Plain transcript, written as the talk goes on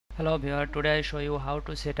Hello viewer, today I show you how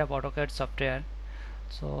to set up AutoCAD software.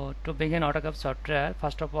 So to begin AutoCAD software,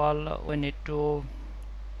 first of all we need to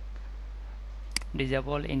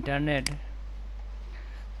disable internet.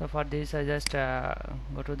 So for this I just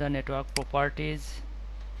go to the network properties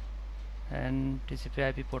and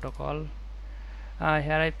TCP/IP protocol.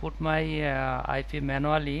 Here I put my IP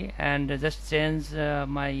manually and just change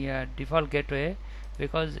my default gateway,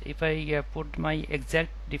 because if I put my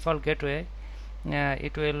exact default gateway,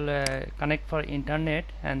 it will connect for internet,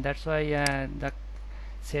 and that's why the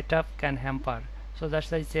setup can hamper. So that's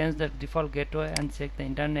why I change the default gateway and check the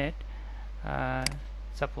internet.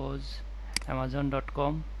 Suppose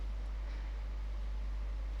amazon.com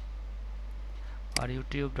or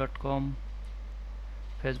youtube.com,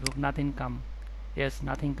 Facebook, nothing come. Yes,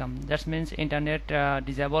 nothing come. That means internet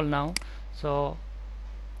disabled now. So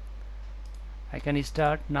I can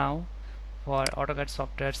start now for AutoCAD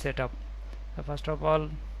software setup. So first of all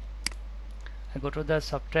I go to the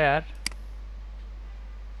software.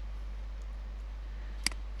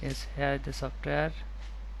 Yes, here the software,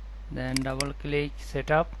 then double click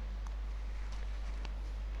setup.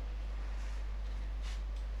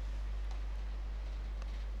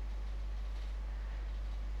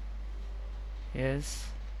 Yes,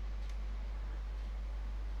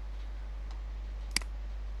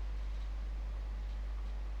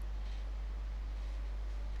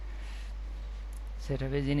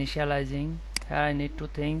 setup is initializing. Here I need two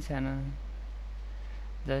things, and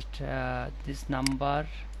just this number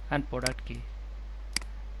and product key.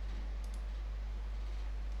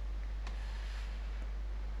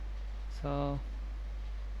 So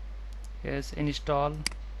yes, install,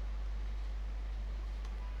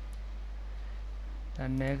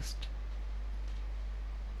 and next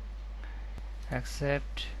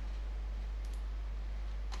accept.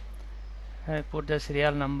 I put the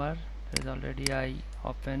serial number. There is already I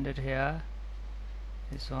opened it here.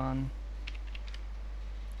 This one,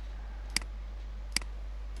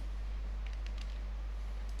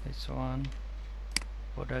 this one,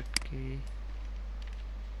 product key.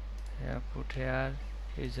 Here put here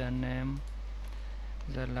username,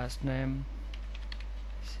 the last name,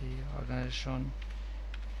 see organization,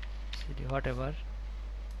 city, whatever.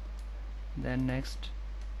 Then next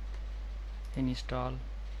install.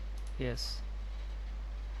 Yes,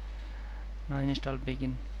 now install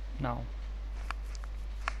begin now.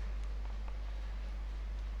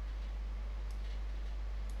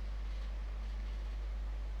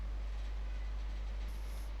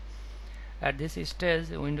 At this stage,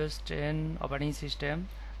 Windows 10 operating system,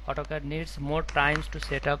 AutoCAD needs more times to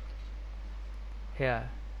set up here.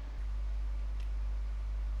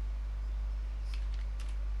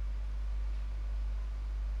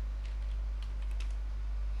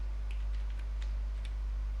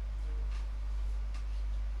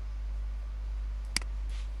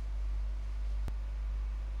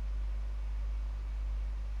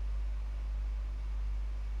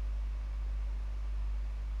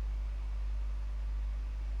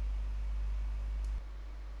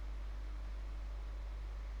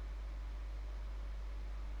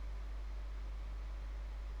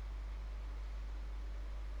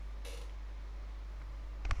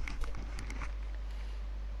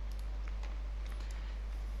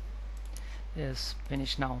 Yes,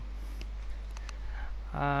 finish now.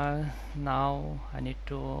 Now I need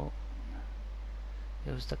to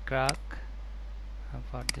use the crack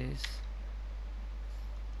for this.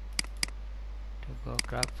 To go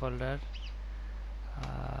crack folder,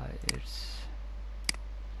 it's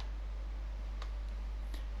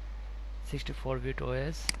 64-bit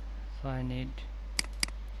OS, so I need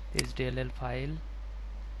this DLL file,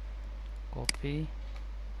 copy,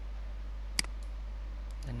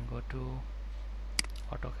 then go to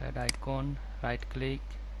AutoCAD icon, right click,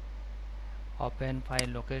 open file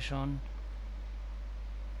location,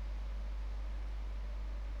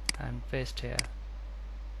 and paste here.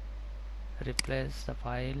 Replace the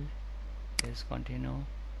file. Yes, continue.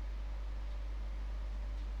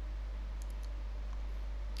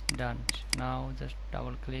 Done. Now just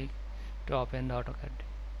double click to open the AutoCAD.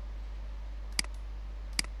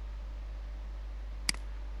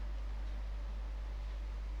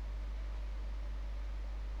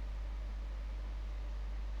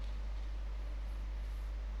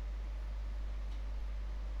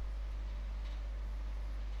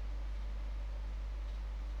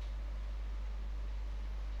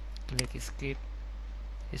 Click skip,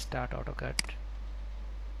 start AutoCAD.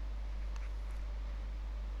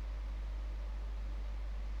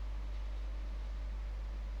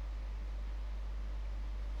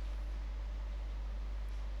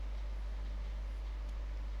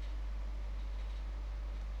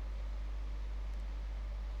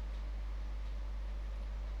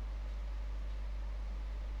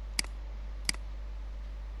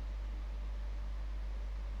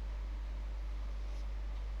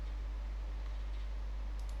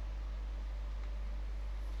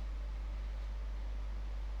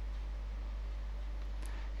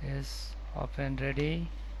 is open, ready.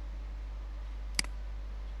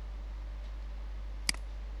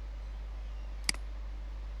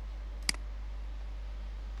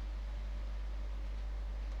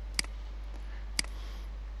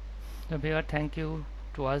 So viewer, thank you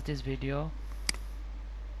to watch this video.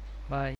 Bye.